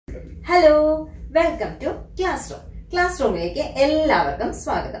Hello, welcome to Classroom. Classroomലേക്ക് എല്ലാവർക്കും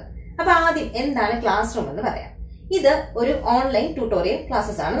സ്വാഗതം. അപ്പോൾ ആദ്യം എന്താണ് ക്ലാസ്റൂം എന്ന് പറയാം. ഇത് ഒരു ഓൺലൈൻ ട്യൂട്ടോറിയൽ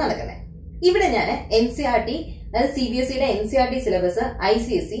ക്ലാസ്സസ് ആണ് നടക്കുന്നത്. ഇവിടെ ഞാൻ NCERT അതായത് CBSEയുടെ NCERT സിലബസ്,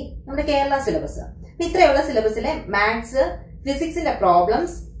 ICSE, നമ്മുടെ കേരള സിലബസ്, ഇത്രയുള്ള സിലബസിലെ മാത്സ്, ഫിസിക്സിന്റെ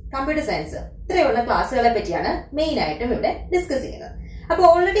പ്രോബ്ലംസ്, കമ്പ്യൂട്ടർ സയൻസ് ഇത്രയുള്ള ക്ലാസ്സുകളെ പറ്റിയാണ് മെയിൻ ആയിട്ടും ഇവിടെ ഡിസ്കസ് ചെയ്യുന്നത്. അപ്പോൾ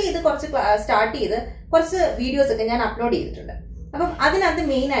ഓൾറെഡി ഇത് കുറച്ച് സ്റ്റാർട്ട് ചെയ്ത് കുറച്ച് വീഡിയോസ് ഒക്കെ ഞാൻ അപ്ലോഡ് ചെയ്തിട്ടുണ്ട്. അപ്പം അതിനകത്ത്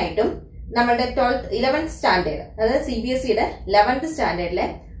മെയിൻ ആയിട്ടും നമ്മുടെ 11th സ്റ്റാൻഡേർഡ് അതായത് CBSEയുടെ 11th സ്റ്റാൻഡേർഡിലെ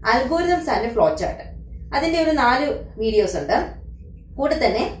algorithms and flow chart അതിന്റെ ഒരു 4 വീഡിയോസ് ഉണ്ട്. കൂടെ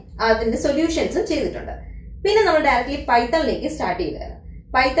തന്നെ അതിന്റെ സൊല്യൂഷൻസും ചെയ്തിട്ടുണ്ട്. പിന്നെ നമ്മൾ ഡയറക്ട്ലി പൈത്തണിലേക്ക് സ്റ്റാർട്ട് ചെയ്തതാണ്.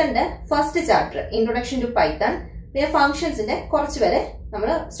 പൈത്തണിന്റെ first chapter introduction to Python, പിന്നെ ഫംഗ്ഷൻസിന്റെ കുറച്ച് വരെ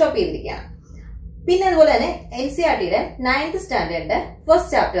നമ്മൾ സ്റ്റോപ്പ് ചെയ്തിരിക്കുകയാണ്. പിന്നെ അതുപോലെ തന്നെ NCERTയുടെ 9th സ്റ്റാൻഡേർഡിന്റെ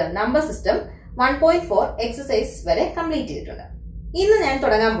first chapter number system 1.4 exercise വരെ കംപ്ലീറ്റ് ചെയ്തിട്ടുണ്ട്. ഇന്ന് ഞാൻ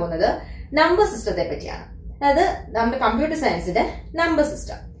തുടങ്ങാൻ പോകുന്നത് നമ്പർ സിസ്റ്റത്തെ പറ്റിയാണ്. അതായത് നമ്മുടെ കമ്പ്യൂട്ടർ സയൻസിന്റെ നമ്പർ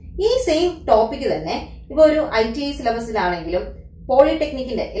സിസ്റ്റം. ഈ സെയിം ടോപ്പിക് തന്നെ ഇപ്പൊ ഒരു ITI സിലബസിലാണെങ്കിലും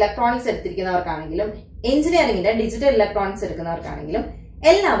പോളിടെക്നിക്കിന്റെ ഇലക്ട്രോണിക്സ് എടുത്തിരിക്കുന്നവർക്കാണെങ്കിലും എഞ്ചിനീയറിംഗിന്റെ ഡിജിറ്റൽ ഇലക്ട്രോണിക്സ് എടുക്കുന്നവർക്കാണെങ്കിലും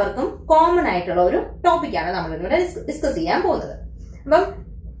എല്ലാവർക്കും കോമൺ ആയിട്ടുള്ള ഒരു ടോപ്പിക്കാണ് നമ്മളിവിടെ ഡിസ്കസ് ചെയ്യാൻ പോകുന്നത്. അപ്പം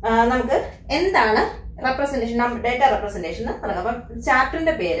നമുക്ക് എന്താണ് റെപ്രസെന്റേഷൻ, ഡേറ്റ റെപ്രസെന്റേഷൻ തുടങ്ങാം. അപ്പം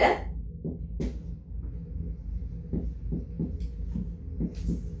ചാപ്റ്ററിന്റെ പേര്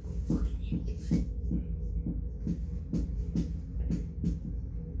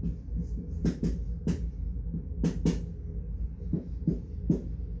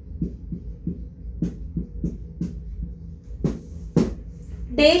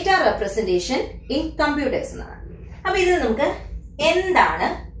ഡേറ്റ റെപ്രസെന്റേഷൻ ഇൻ കമ്പ്യൂട്ടേഴ്സ് എന്നാണ്. അപ്പൊ ഇത് നമുക്ക് എന്താണ്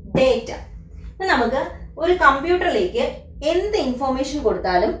ഡേറ്റ? നമുക്ക് ഒരു കമ്പ്യൂട്ടറിലേക്ക് എന്ത് ഇൻഫോർമേഷൻ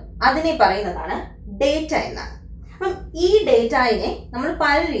കൊടുത്താലും അതിനെ പറയുന്നതാണ് ഡേറ്റ എന്നാണ്. അപ്പം ഈ ഡേറ്റയെ നമ്മൾ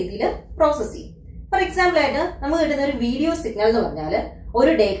പല രീതിയിൽ പ്രോസസ് ചെയ്യും. ഫോർ എക്സാമ്പിൾ ആയിട്ട് നമുക്ക് കിട്ടുന്ന ഒരു വീഡിയോ സിഗ്നൽ എന്ന് പറഞ്ഞാൽ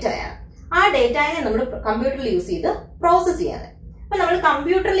ഒരു ഡേറ്റയാണ്. ആ ഡേറ്റയെ നമ്മൾ കമ്പ്യൂട്ടറിൽ യൂസ് ചെയ്ത് പ്രോസസ് ചെയ്യാൻ. അപ്പൊ നമ്മൾ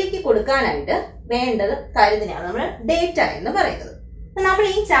കമ്പ്യൂട്ടറിലേക്ക് കൊടുക്കാനായിട്ട് വേണ്ടത് കാര്യത്തിനാണ് നമ്മൾ ഡേറ്റ എന്ന് പറയുന്നത്. നമ്മൾ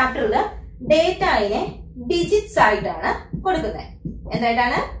ഈ ചാപ്റ്ററിൽ ഡേറ്റയെ ഡിജിറ്റ്സ് ആയിട്ടാണ് കൊടുക്കുന്നത്.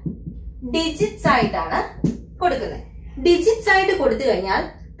 എന്തായിട്ടാണ്? ഡിജിറ്റ്സ് ആയിട്ടാണ് കൊടുക്കുന്നത്. ഡിജിറ്റ്സ് ആയിട്ട് കൊടുത്തു കഴിഞ്ഞാൽ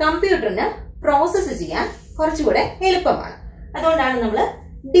കമ്പ്യൂട്ടറിന് പ്രോസസ്സ് ചെയ്യാൻ കുറച്ചുകൂടെ എളുപ്പമാണ്. അതുകൊണ്ടാണ് നമ്മൾ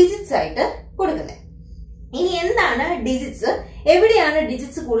ഡിജിറ്റ്സ് ആയിട്ട് കൊടുക്കുന്നത്. ഇനി എന്താണ് ഡിജിറ്റ്സ്, എവിടെയാണ്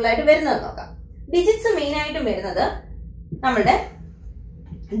ഡിജിറ്റ്സ് കൂടുതലായിട്ട് വരുന്നത് നോക്കാം. ഡിജിറ്റ്സ് മെയിൻ ആയിട്ടും വരുന്നത് നമ്മുടെ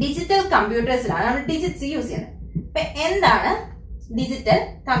ഡിജിറ്റൽ കമ്പ്യൂട്ടേഴ്സിലാണ് നമ്മൾ ഡിജിറ്റ്സ് യൂസ് ചെയ്യുന്നത്. അപ്പൊ എന്താണ് ഡിജിറ്റൽ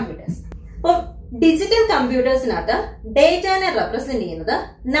കമ്പ്യൂട്ടേഴ്സ്? അപ്പം ഡിജിറ്റൽ കമ്പ്യൂട്ടേഴ്സിനകത്ത് ഡേറ്റനെ റെപ്രസെന്റ് ചെയ്യുന്നത്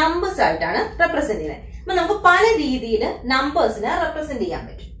നമ്പേഴ്സ് ആയിട്ടാണ് റെപ്രസെന്റ് ചെയ്യുന്നത്. അപ്പൊ നമുക്ക് പല രീതിയിൽ നമ്പേഴ്സിനെ റെപ്രസെന്റ് ചെയ്യാൻ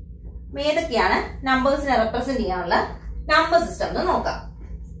പറ്റും. ഏതൊക്കെയാണ് നമ്പേഴ്സിനെ റെപ്രസെന്റ് ചെയ്യാനുള്ള നമ്പർ സിസ്റ്റം എന്ന് നോക്കാം.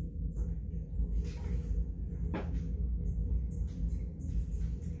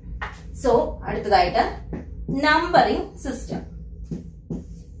 സോ അടുത്തതായിട്ട് numbering system.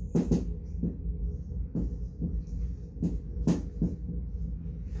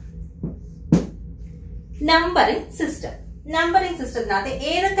 Numbering system. Numbering സിസ്റ്റത്തിനകത്ത്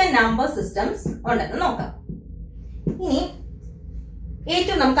ഏതൊക്കെ നമ്പർ സിസ്റ്റംസ് ഉണ്ടെന്ന് നോക്കാം. ഇനി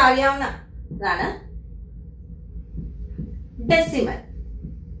ഏറ്റവും നമുക്ക് അറിയാവുന്നതാണ് ഡെസിമൽ.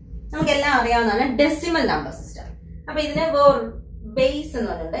 നമുക്കെല്ലാം അറിയാവുന്നതാണ് ഡെസിമൽ നമ്പർ സിസ്റ്റം. അപ്പൊ ഇതിന് ബേസ്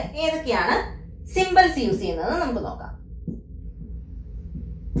എന്ന് പറയുന്നത് ഏതൊക്കെയാണ് സിമ്പിൾസ് യൂസ് ചെയ്യുന്നത് നമുക്ക് നോക്കാം.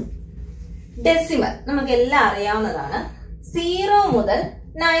 ഡെസിമൽ നമുക്ക് എല്ലാം അറിയാവുന്നതാണ്. 0 മുതൽ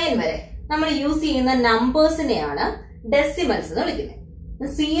 9 വരെ നമ്മൾ യൂസ് ചെയ്യുന്ന നമ്പേഴ്സിനെയാണ് ഡെസിമൽസ് എന്ന് വിളിക്കുന്നത്.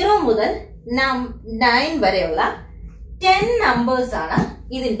 0 മുതൽ 9 വരെയുള്ള 10 നമ്പേഴ്സ് ആണ്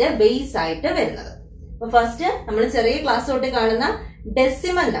ഇതിന്റെ ബേസ് ആയിട്ട് വരുന്നത്. അപ്പൊ ഫസ്റ്റ് നമ്മൾ ചെറിയ ക്ലാസ് തൊട്ട് കാണുന്ന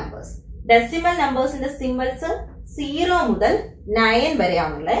ഡെസിമൽ നമ്പേഴ്സ്. ഡെസിമൽ നമ്പേഴ്സിന്റെ സിമ്പിൾസ് 0 മുതൽ 9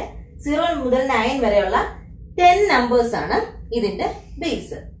 വരെയാണുള്ളത്. 0 മുതൽ 9 വരെയുള്ള 10 നമ്പേഴ്സ് ആണ് ഇതിന്റെ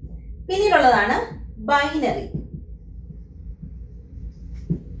ബേസ്. പിന്നീടുള്ളതാണ് ബൈനറി.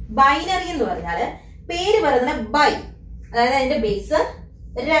 ബൈനറി എന്ന് പറഞ്ഞാല് പേര് പറയുന്നത് ബൈ, അതായത് അതിന്റെ ബേസ്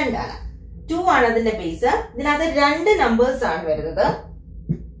 2 ആണ്. 2 ആണ് അതിന്റെ ബേസ്. ഇതിനകത്ത് 2 നമ്പേഴ്സ് ആണ് വരുന്നത്,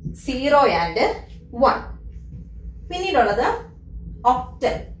 0 ആൻഡ് 1. പിന്നീടുള്ളത്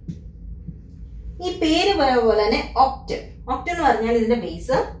ഒക്ടൽ. ഈ പേര് പോലെ തന്നെ ഒക്ടൽ. ഒക്ടൽ എന്ന് പറഞ്ഞാൽ ഇതിന്റെ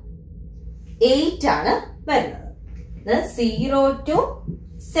ബേസ് 8 ആണ് വരുന്നത്. 0 to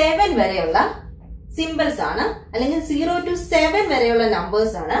 7 വരെയുള്ള സിമ്പിൾസ് ആണ്, അല്ലെങ്കിൽ 0 to 7 വരെയുള്ള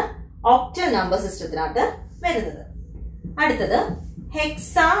നമ്പേഴ്സ് ആണ് ഒക്ടൽ നമ്പർ സിസ്റ്റത്തിനകത്ത് വരുന്നത്. അടുത്തത്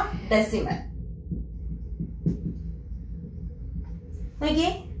ഹെക്സാ ഡെസിമൽ. നോക്കിയേ,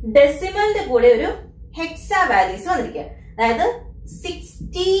 ഡെസിമലിന്റെ കൂടെ ഒരു ഹെക്സാ വാല്യൂസ് വന്നിരിക്കുക. അതായത്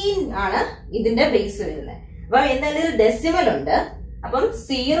 16 ആണ് ഇതിന്റെ ബേസ് വരുന്നത്. അപ്പൊ എന്തായാലും ഡെസിമൽ ഉണ്ട്. അപ്പം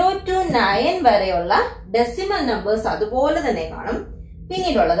 0 to 9 വരെയുള്ള ഡെസിമൽ നമ്പേഴ്സ് അതുപോലെ തന്നെ കാണും.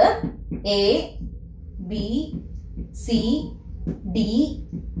 പിന്നീടുള്ളത് A, B, C, D,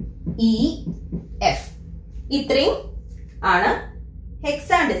 E, F. ഇത്രയും ആണ്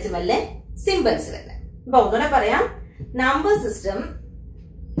ഹെക്സാഡെസിമലിലെ സിംബൽസ് വരുന്നത്. അപ്പൊ ഒന്നുകൂടെ പറയാം, നമ്പർ സിസ്റ്റം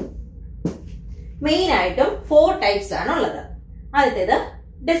മെയിൻ ആയിട്ടും 4 ടൈപ്സ് ആണ് ഉള്ളത്. ആദ്യത്തേത്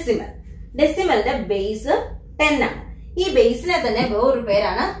ഡെസിമൽ. ഡെസിമലിന്റെ ബേസ് 10 ആണ്. ഈ ബേസിനെ തന്നെ വേറൊരു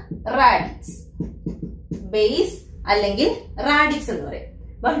പേരാണ് റാഡിക്സ്. ബേസ് അല്ലെങ്കിൽ റാഡിക്സ് എന്ന് പറയും.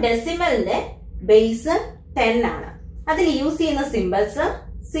 അപ്പം ഡെസിമലിന്റെ ബേസ് 10 ആണ്. അതിൽ യൂസ് ചെയ്യുന്ന സിംബൽസ്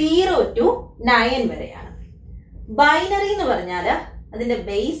 0 to 9 വരെയാണ്. ബൈനറി എന്ന് പറഞ്ഞാല് അതിന്റെ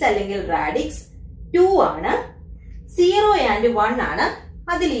ബേസ് അല്ലെങ്കിൽ റാഡിക്സ് 2 ആണ്. 0 and 1 ആണ്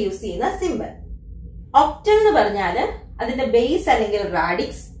അതിൽ യൂസ് ചെയ്യുന്ന സിംബൽ. ഒക്ടൽ എന്ന് പറഞ്ഞാല് അതിന്റെ ബേസ് അല്ലെങ്കിൽ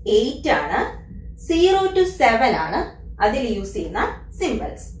റാഡിക്സ് 8 ആണ്. 0 to 7 ആണ് അതിൽ യൂസ് ചെയ്യുന്ന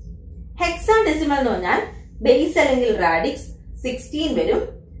സിംബൽസ്. ഹെക്സാഡെസിമൽ എന്ന് പറഞ്ഞാൽ ബേസ് അല്ലെങ്കിൽ റാഡിക്സ് 16 വരും.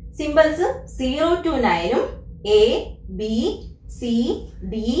 Symbols 0 to 9ഉം A, B, C,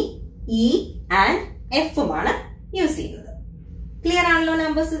 D, E and F ഉമാണ് use ചെയ്യുന്നത്. ക്ലിയർ ആണല്ലോ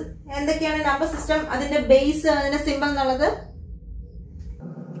നമ്പേഴ്സ്? എന്തൊക്കെയാണ് നമ്പർ സിസ്റ്റം, അതിന്റെ ബേസ്, അതിന്റെ സിംബൽ എന്നുള്ളത്?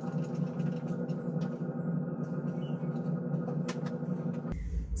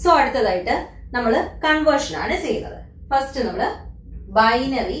 സോ അടുത്തതായിട്ട് നമ്മൾ കൺവേർഷൻ ആണ് ചെയ്യുന്നത്. ഫസ്റ്റ് നമ്മൾ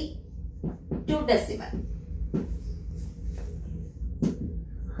binary two decimal.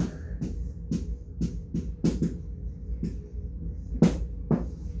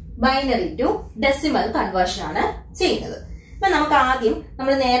 Binary two decimal conversion ആണ് ചെയ്യുന്നത്. അപ്പൊ നമുക്ക് ആദ്യം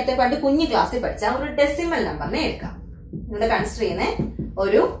നമ്മൾ നേരത്തെ പണ്ട് കുഞ്ഞു ക്ലാസ്സിൽ പഠിച്ച ഒരു ഡെസിമൽ നമ്പറിനെ എടുക്കാം. ഇവിടെ കൺസിഡർ ചെയ്യുന്ന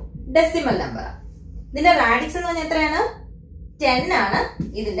ഒരു ഡെസിമൽ നമ്പർ. ഇതിന്റെ റാഡിക്സ് എന്ന് പറഞ്ഞാൽ എത്രയാണ്? 10 ആണ്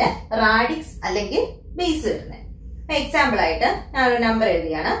ഇതിന്റെ റാഡിക്സ് അല്ലെങ്കിൽ ബേസ് വരുന്നത്. എക്സാമ്പിൾ ആയിട്ട് ഞാൻ ഒരു നമ്പർ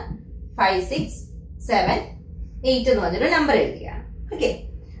എഴുതിയാണ് 5678 എന്ന് പറഞ്ഞൊരു നമ്പർ എഴുതിയാണ്. ഓക്കെ,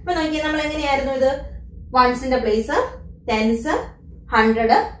 അപ്പൊ നോക്കിയാൽ നമ്മൾ എങ്ങനെയായിരുന്നു ഇത്? വൺസിന്റെ പ്ലേസ്, ടെൻസ്,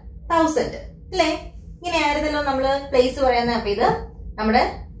 100, 1000 അല്ലേ? ഇങ്ങനെയായിരുന്നല്ലോ നമ്മള് പ്ലേസ് പറയുന്നത്. അപ്പൊ ഇത് നമ്മുടെ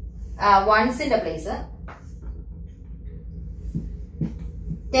വൺസിന്റെ പ്ലേസ്,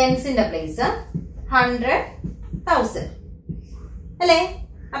 ടെൻസിന്റെ പ്ലേസ്, 100, 1000 അല്ലേ?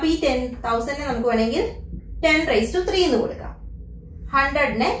 അപ്പൊ ഈ 10,000 നമുക്ക് വേണമെങ്കിൽ 10⁻³ എന്ന് കൊടുക്കാം.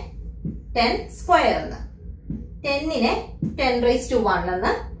 100നെ 10 സ്ക്വയർ എന്ന്, 10നെ 10⁻1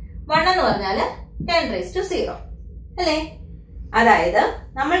 എന്ന്, 1 എന്ന് പറഞ്ഞാല് 10⁻0 അല്ലേ? അതായത്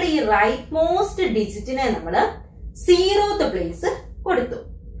നമ്മളുടെ ഈ റൈറ്റ് മോസ്റ്റ് ഡിജിറ്റിനെ നമ്മള് 0th പ്ലേസ് കൊടുത്തു.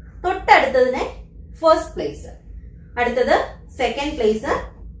 തൊട്ടടുത്തതിനെ ഫസ്റ്റ് പ്ലേസ്, അടുത്തത് സെക്കൻഡ് പ്ലേസ്,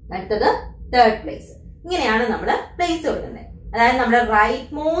 അടുത്തത് തേർഡ് പ്ലേസ്. ഇങ്ങനെയാണ് നമ്മള് പ്ലേസ് കൊടുക്കുന്നത്. അതായത് നമ്മുടെ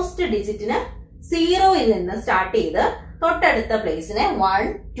റൈറ്റ് മോസ്റ്റ് ഡിജിറ്റിന് 0യിൽ നിന്ന് സ്റ്റാർട്ട് ചെയ്ത് തൊട്ടടുത്ത പ്ലേസിനെ 1,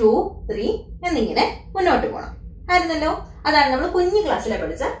 2, 3 എന്നിങ്ങനെ മുന്നോട്ട് പോകണം ആയിരുന്നല്ലോ. അതാണ് നമ്മൾ കുഞ്ഞു ക്ലാസ്സിലെ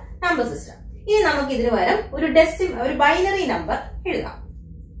പഠിച്ച നമ്പർ സിസ്റ്റം. ഇനി നമുക്ക് ഇതിന് പകരം ഒരു ബൈനറി നമ്പർ എഴുതാം.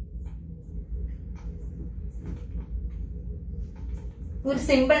 ഒരു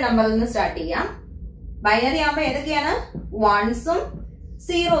സിമ്പിൾ നമ്പറിൽ നിന്ന് സ്റ്റാർട്ട് ചെയ്യാം. ബൈനറി ആകുമ്പോൾ ഏതൊക്കെയാണ്? 1സും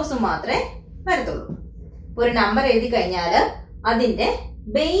 0സും മാത്രമേ വരത്തുള്ളൂ. ഒരു നമ്പർ എഴുതി കഴിഞ്ഞാൽ അതിന്റെ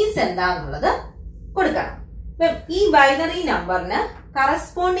ബേസ് എന്താന്നുള്ളത് കൊടുക്കണം. ഈ ബൈനറി നമ്പറിന്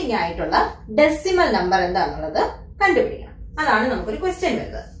കറസ്പോണ്ടിങ് ആയിട്ടുള്ള ഡെസിമൽ നമ്പർ എന്താന്നുള്ളത് കണ്ടുപിടിക്കണം. അതാണ് നമുക്കൊരു ക്വസ്റ്റ്യൻ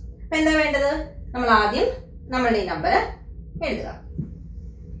വരുന്നത്. അപ്പൊ എന്താ വേണ്ടത്? നമ്മൾ ആദ്യം നമ്മളുടെ ഈ നമ്പർ എഴുതുക.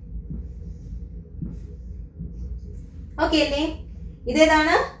 ഓക്കെ അല്ലേ?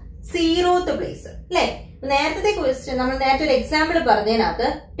 ഇതേതാണ്? 0th പ്ലേസ് അല്ലെ? നേരത്തെ ക്വസ്റ്റ്യൻ നമ്മൾ നേരത്തെ ഒരു എക്സാമ്പിൾ പറഞ്ഞതിനകത്ത്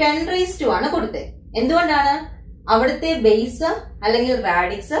 10⁻² ആണ് കൊടുത്തത്. എന്തുകൊണ്ടാണ്? അവിടുത്തെ ബേസ് അല്ലെങ്കിൽ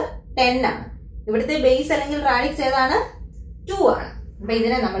റാഡിക്സ് 10 ആണ്. ഇവിടുത്തെ ബേസ് അല്ലെങ്കിൽ റാഡിക്സ് ഏതാണ്? 2 ആണ്. അപ്പൊ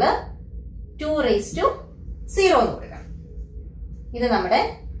ഇതിനെ നമ്മള് 2⁻0 എന്ന് കൊടുക്കണം. ഇത് നമ്മുടെ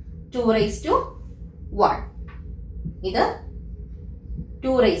 2⁻1, ഇത്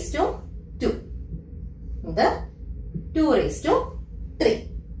 2⁻2, ഇത് 2⁻3.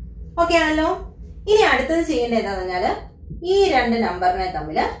 ഓക്കെ ആണല്ലോ? ഇനി അടുത്തത് ചെയ്യേണ്ടത് എന്താണെന്ന് പറഞ്ഞാല് ഈ രണ്ട് നമ്പറിനെ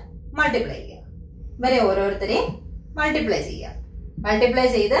തമ്മിൽ മൾട്ടിപ്ലൈ ചെയ്യുക. ഇവരെ ഓരോരുത്തരെയും മൾട്ടിപ്ലൈ ചെയ്യുക. മൾട്ടിപ്ലൈ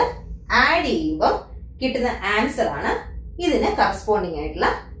ചെയ്ത് ആഡ് ചെയ്യുമ്പോൾ കിട്ടുന്ന ആൻസർ ആണ് ഇതിന് കറസ്പോണ്ടിങ് ആയിട്ടുള്ള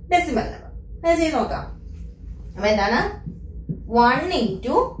ഡെസിമൽ നമ്പർ. അത് ചെയ്ത് നോക്കാം. അപ്പൊ എന്താണ്? 1 ×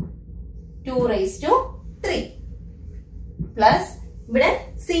 2⁻3 പ്ലസ് ഇവിടെ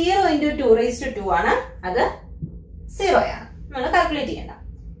 0 × 2⁻2 ആണ്, അത് 0 ആണ്. നമ്മൾ കാൽക്കുലേറ്റ് ചെയ്യണ്ട.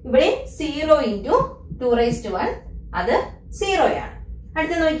 ഇവിടെ 0 × 2⁻1 അത് 0 ആണ്.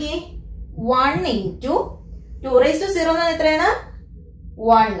 അടുത്ത നോക്കി 1 × 2⁻0 എത്രയാണ്?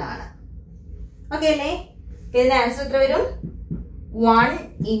 1 ആണ്. ഓക്കെ അല്ലേ? ഇതിന്റെ ആൻസർ എത്ര വരും? 1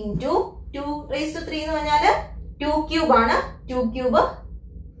 into 2 raised to 3 എന്ന് പറഞ്ഞാൽ 2 ക്യൂബ് ആണ്. 2 ക്യൂബ്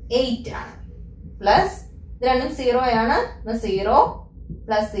 8 ആണ്. പ്ലസ് ഇത് രണ്ടും 0 ആണ്. 0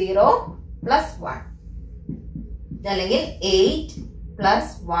 plus 0 plus 1. അല്ലെങ്കിൽ 8 plus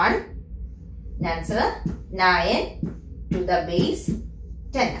 1. Answer 9 to the base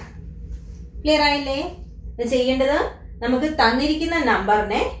 10 ആണ്. ക്ലിയർ ആയില്ലേ? ഇത് ചെയ്യേണ്ടത് നമുക്ക് തന്നിരിക്കുന്ന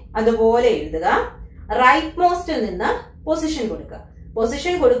നമ്പറിനെ അതുപോലെ എഴുതുക. റൈറ്റ് മോസ്റ്റിൽ നിന്ന് പൊസിഷൻ കൊടുക്കുക.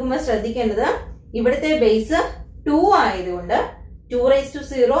 പൊസിഷൻ കൊടുക്കുമ്പോൾ ശ്രദ്ധിക്കേണ്ടത് ഇവിടുത്തെ ബേസ് 2 ആയതുകൊണ്ട് 2 raised to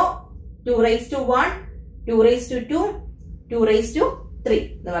 0, 2 raised to 1, 2 raised to 2, 2 raised to 3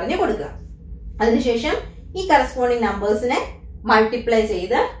 എന്ന് പറഞ്ഞ് കൊടുക്കുക. അതിനുശേഷം ഈ കറസ്പോണ്ടിങ് നമ്പേഴ്സിനെ മൾട്ടിപ്ലൈ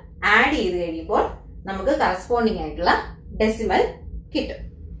ചെയ്ത് ആഡ് ചെയ്ത് കഴിയുമ്പോൾ നമുക്ക് കറസ്പോണ്ടിങ് ആയിട്ടുള്ള ഡെസിമൽ കിട്ടും.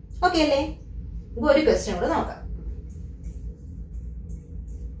 ഓക്കെ അല്ലേ? ഇപ്പൊ ഒരു ക്വസ്റ്റ്യൻ കൂടെ നോക്കാം.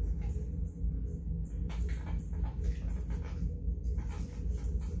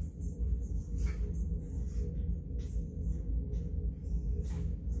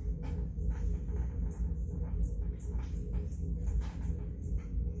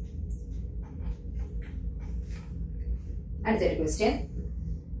 അടുത്തൊരു question.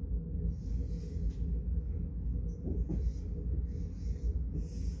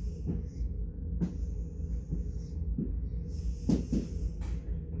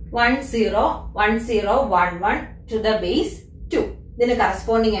 One zero 1 to the base 2. ഇതിന്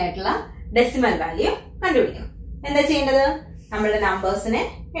കറസ്പോണ്ടിങ് ആയിട്ടുള്ള ഡെസിമൽ വാല്യൂ കണ്ടുപിടിക്കണം. എന്താ ചെയ്യേണ്ടത്? നമ്മളുടെ നമ്പേഴ്സിനെ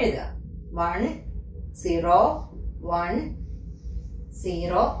എഴുതുക. 1 0 1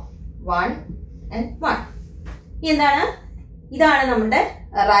 0 1 and 1. എന്താണ്? ഇതാണ് നമ്മുടെ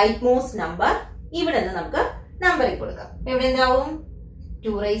റൈറ്റ് മോസ്റ്റ് നമ്പർ. ഇവിടെ നിന്ന് നമുക്ക് നമ്പറിൽ കൊടുക്കാം. എവിടെ എന്താവും?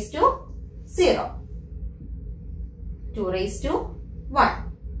 2 raised to 0, 2 raised to 1,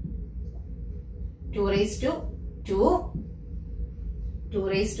 2 raised to 2, 2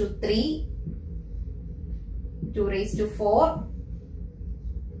 raised to 3, 2 raised to 4,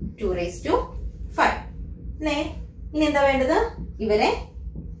 2 raised to 5. ഇനി എന്താ വേണ്ടത്? ഇവരെ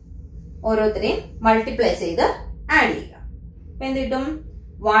ഓരോരുത്തരെയും മൾട്ടിപ്ലൈ ചെയ്ത് ആഡ് ചെയ്യുക. എന്ത് കിട്ടും?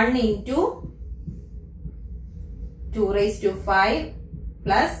 1 into 2 raised to 5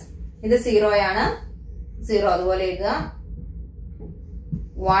 പ്ലസ് ഇത് 0 ആണ്. 0 അതുപോലെ എഴുതുക.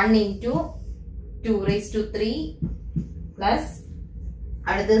 1 into 2 raised to 3 പ്ലസ്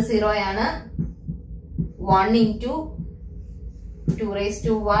അടുത്തത് 0 ആണ്. 1 into 2 raised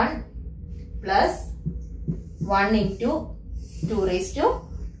to 1 plus 1 into 2 raised to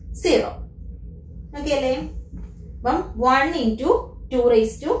 0. Okay അല്ലേ? അപ്പം 1 into 2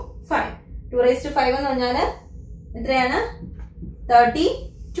 raised to 5. 2 raised to 5 എന്ന് പറഞ്ഞാൽ എത്രയാണ്?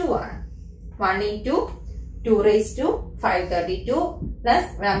 32 ആണ്. 1 into 2 raised to 5 32 പ്ലസ്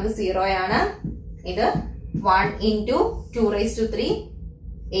നമുക്ക് 0 ആണ്. ഇത് 1 into 2 raised to 3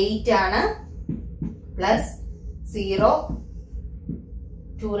 8 ആണ്. പ്ലസ് 0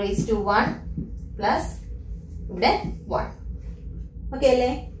 2 raised to 1 പ്ലസ് ഇവിടെ 1. ഓക്കെ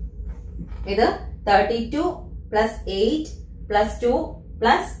അല്ലേ? ഇത് 32 പ്ലസ് 8 പ്ലസ് 2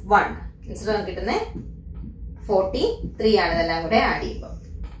 പ്ലസ് 1 കിട്ടുന്നത് 43 ആണ്. ഇതെല്ലാം കൂടെ ആഡ് ചെയ്യുമ്പോൾ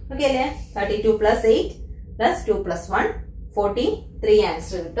ഓക്കെ അല്ലേ? 32 പ്ലസ് 8 പ്ലസ് 2 പ്ലസ് 1 43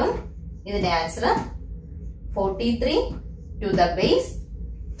 ആൻസർ കിട്ടും. ഇതിന്റെ ആൻസർ 43 to the base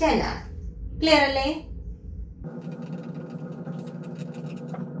 10 ആണ്. ക്ലിയർ അല്ലേ?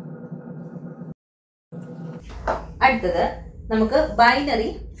 അടുത്തത് നമുക്ക് ബൈനറി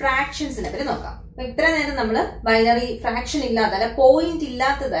ഫ്രാക്ഷൻസിനെ പറ്റി നോക്കാം. ഇത്ര നേരം നമ്മൾ ബൈനറി ഫ്രാക്ഷൻ ഇല്ലാത്ത പോയിന്റ്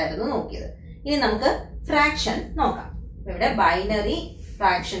ഇല്ലാത്തതായിരുന്നു നോക്കിയത്. ഇനി നമുക്ക് ഫ്രാക്ഷൻ നോക്കാം. ഇവിടെ ബൈനറി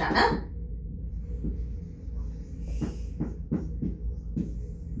ഫ്രാക്ഷൻ ആണ്.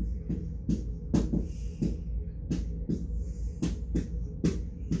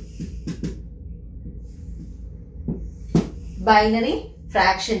 ബൈനറി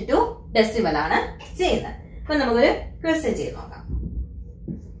ഫ്രാക്ഷൻ ടു ഡെസിമൽ ആണ് ചെയ്യുന്നത്. അപ്പൊ നമുക്കൊരു ക്വസ്റ്റ്യൻ ചെയ്ത് നോക്കാം.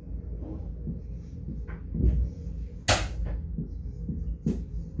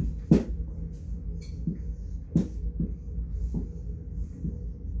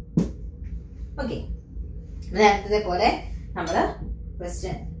 ഓക്കെ, നേരത്തെ പോലെ നമ്മള്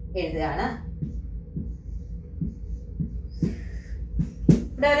ക്വസ്റ്റ്യൻ എഴുതുകയാണ്.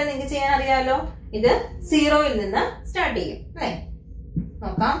 ഇവിടെ വരെ നിങ്ങൾക്ക് ചെയ്യാൻ അറിയാമല്ലോ. ഇത് 0-ൽ നിന്ന് സ്റ്റാർട്ട് ചെയ്യും അല്ലെ?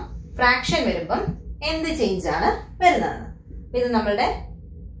 നോക്കാം ഫ്രാക്ഷൻ വരുമ്പം എന്ത് ചേഞ്ച് ആണ് വരുന്നതെന്ന്. ഇത് നമ്മളുടെ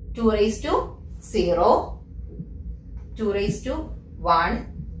 2 raised to 0, 2 raised to 1,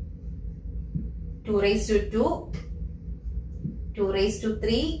 2 raised to 2, 2 raised to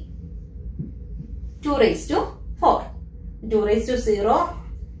 3, 2 raised to 4. 2 raised to 0,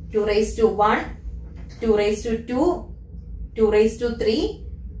 2 raised to 1, 2 raised to 2, 2 raised to 3,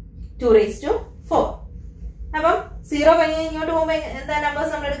 2 raised to 4. അപ്പം 0 കഴിഞ്ഞ് ഇങ്ങോട്ട് പോകുമ്പോൾ എന്താ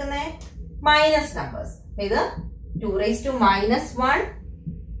നമ്പേഴ്സ് നമ്മൾ എടുക്കുന്നത്? Minus numbers. ഇത് 2 raised to minus 1,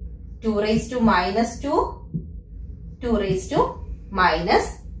 2 raised to minus 2, 2 raised to minus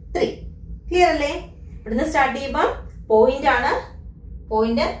 3. Clear അല്ലേ? ഇവിടുന്ന് സ്റ്റാർട്ട് ചെയ്യുമ്പോൾ പോയിന്റ് ആണ്.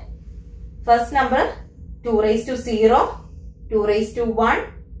 Point first number 2 raised to 0, 2 raised to 1,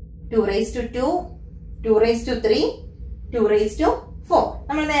 2 raised to 2, 2 raised to 3, 2 raised to 4.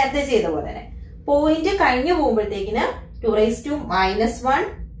 നമ്മൾ നേരത്തെ ചെയ്ത പോലെ തന്നെ പോയിന്റ് കഴിഞ്ഞു പോകുമ്പോഴത്തേക്കിന് 2 raised to minus 1,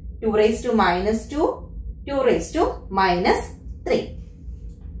 2 raised to minus 2, 2 raised to minus 3.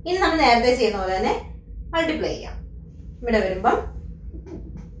 ഇനി നമ്മൾ നേരത്തെ ചെയ്യുന്ന പോലെ തന്നെ മൾട്ടിപ്ലൈ ചെയ്യാം. ഇവിടെ വരുമ്പം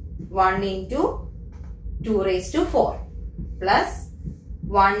 1 into 2 raised to 4 plus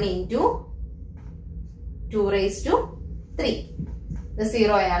 1 into 2 raised to 3. ഇത്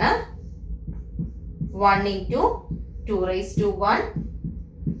 0 ആണ്. 1 into 2 raised to 1,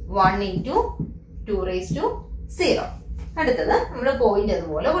 1 into 2 raised to 0. അടുത്തത് നമ്മൾ പോയിന്റ്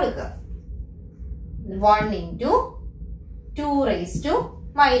അതുപോലെ കൊടുക്കുക. 1 into 2 raised to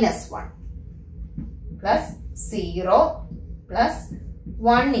minus 1 plus 0 plus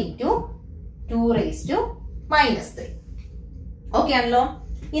 1 into 2 raised to minus 3. Okay ആണല്ലോ?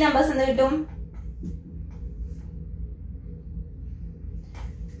 ഈ നമ്പേഴ്സ് എന്ത് കിട്ടും?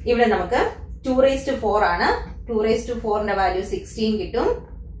 ഇവിടെ നമുക്ക് 2 raised to 4 ആണ്. 2 raised to 4ന്റെ വാല്യൂ 16 കിട്ടും.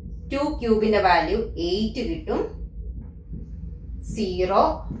 2 ക്യൂബിന്റെ വാല്യൂ 8 കിട്ടും. 0,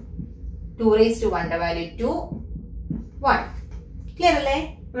 2 raised to 1ന്റെ വാല്യൂ 2, 1. ക്ലിയർ അല്ലേ?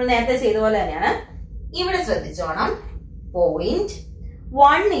 നമ്മൾ നേരത്തെ ചെയ്ത പോലെ തന്നെയാണ്. ഇവിടെ ശ്രദ്ധിച്ചോണം. Point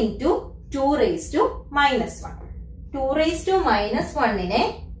 1 into 2 raised to minus 1. 2 raised to minus 1നെ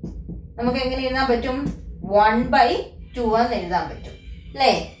നമുക്ക് എങ്ങനെ എഴുതാൻ പറ്റും? 1/2 എന്ന് എഴുതാൻ പറ്റും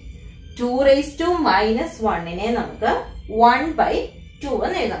അല്ലേ? 2 raised to minus 1നെ നമുക്ക് 1/2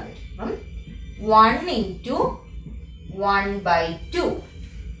 എന്ന് എഴുതാൻ പറ്റും. 1 into 1/2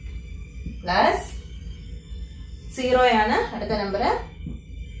 പ്ലസ് 0 ആണ് അടുത്ത നമ്പർ.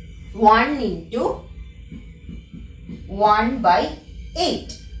 1 into 1/8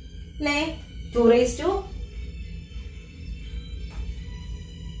 അല്ലേ? 2 raised to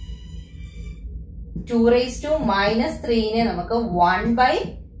 2 raised to minus 3നെ നമുക്ക്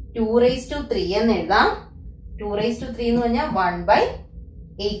 1/2 raised to 3 എന്ന് എഴുതാം. 2 raised to 3 എന്ന് പറഞ്ഞാൽ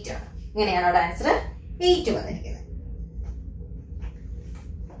 1/8 ആണ്. ഇങ്ങനെയാണ് അവിടെ ആൻസർ 8 വന്നിരിക്കുന്നത്.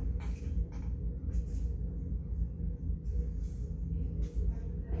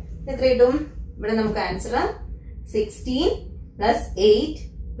 എത്ര കിട്ടും? ഇവിടെ നമുക്ക് ആൻസർ 16 plus 8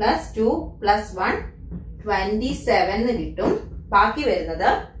 plus 2 plus 1 27 കിട്ടും. ബാക്കി വരുന്നത്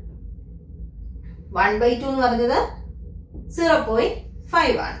 1/2 എന്ന് പറഞ്ഞത്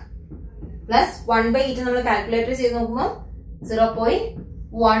 0.5 ആണ്. പ്ലസ് 1/8 നമ്മൾ കാൽക്കുലേറ്റർ ചെയ്ത് നോക്കുമ്പോൾ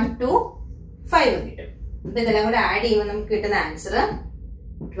 0.125 കിട്ടും. അപ്പൊ ഇതെല്ലാം കൂടെ ആഡ് ചെയ്യുമ്പോൾ നമുക്ക് കിട്ടുന്ന ആൻസർ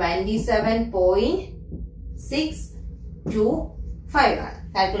 27.625 ആണ്.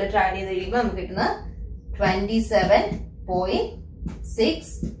 കാൽക്കുലേറ്റർ ആഡ് ചെയ്ത് കഴിയുമ്പോൾ നമുക്ക് കിട്ടുന്നത്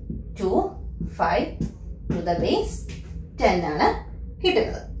 27.625 to the base 10 ആണ്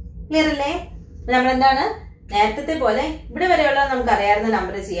കിട്ടുന്നത്. ക്ലിയർ അല്ലേ? നമ്മൾ എന്താണ് നേരത്തെ പോലെ ഇവിടെ വരെയുള്ള നമുക്ക് അറിയാവുന്ന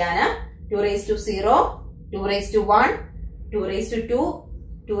നമ്പർ ചെയ്യാന് 2 raised to 0, 2 raised to 1, 2 raised to 2,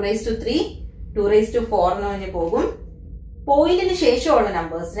 2 raised to 3, 2 raised to 4 എന്ന് പറഞ്ഞ് പോകും. പോയിന്റിന് ശേഷമുള്ള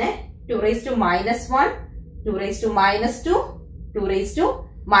നമ്പേഴ്സിനെ 2 raised to minus 1, 2 raised to minus 2, 2 raised to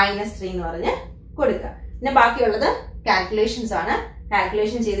minus 3 എന്ന് പറഞ്ഞ് കൊടുക്കുക. പിന്നെ ബാക്കിയുള്ളത് കാൽക്കുലേഷൻസ് ആണ്.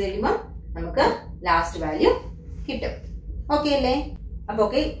 കാൽക്കുലേഷൻ ചെയ്ത് കഴിയുമ്പോൾ നമുക്ക് ലാസ്റ്റ് വാല്യൂ കിട്ടും. ഓക്കെ അല്ലേ? അപ്പൊ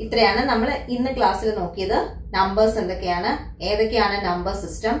ഓക്കെ, ഇത്രയാണ് നമ്മൾ ഇന്ന് ക്ലാസ്സിൽ നോക്കിയത്. നമ്പേഴ്സ് എന്തൊക്കെയാണ്, ഏതൊക്കെയാണ് നമ്പർ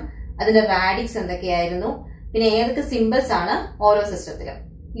സിസ്റ്റം, അതിന്റെ റാഡിക്സ് എന്തൊക്കെയായിരുന്നു, പിന്നെ ഏതൊക്കെ സിമ്പിൾസ് ആണ് ഓരോ സിസ്റ്റത്തിലും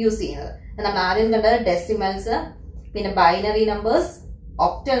യൂസ് ചെയ്യുന്നത്. നമ്മൾ ആദ്യം കണ്ടത് ഡെസിമൽസ്, പിന്നെ binary numbers,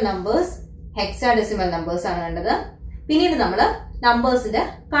 octal numbers, hexadecimal numbers ആണ് കണ്ടത്. പിന്നീട് നമ്മൾ നമ്പേഴ്സിന്റെ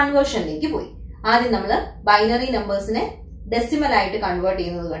കൺവേർഷനിലേക്ക് പോയി. ആദ്യം നമ്മൾ ബൈനറി നമ്പേഴ്സിനെ ഡെസിമൽ ആയിട്ട് കൺവേർട്ട്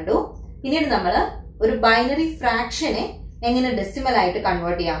ചെയ്യുന്നത് കണ്ടു. പിന്നീട് നമ്മൾ ഒരു ബൈനറി ഫ്രാക്ഷനെ എങ്ങനെ ഡെസിമൽ ആയിട്ട്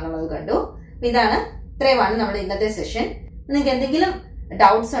കൺവേർട്ട് ചെയ്യാമെന്നുള്ളത് കണ്ടു. ഇത്രയുമാണ് നമ്മുടെ ഇന്നത്തെ സെഷൻ. നിങ്ങൾക്ക് എന്തെങ്കിലും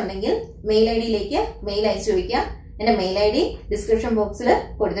ഡൗട്ട്സ് ഉണ്ടെങ്കിൽ മെയിൽ ഐ ഡിയിലേക്ക് മെയിൽ അയച്ചു ചോദിക്കാം. എന്റെ മെയിൽ ഐ ഡി ഡിസ്ക്രിപ്ഷൻ ബോക്സിൽ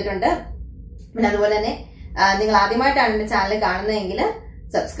കൊടുത്തിട്ടുണ്ട്. പിന്നെ അതുപോലെ തന്നെ നിങ്ങൾ ആദ്യമായിട്ടാണ് എന്റെ ചാനൽ കാണുന്നതെങ്കിൽ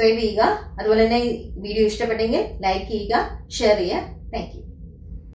സബ്സ്ക്രൈബ് ചെയ്യുക. അതുപോലെ തന്നെ വീഡിയോ ഇഷ്ടപ്പെട്ടെങ്കിൽ ലൈക്ക് ചെയ്യുക, ഷെയർ ചെയ്യുക. Thank you.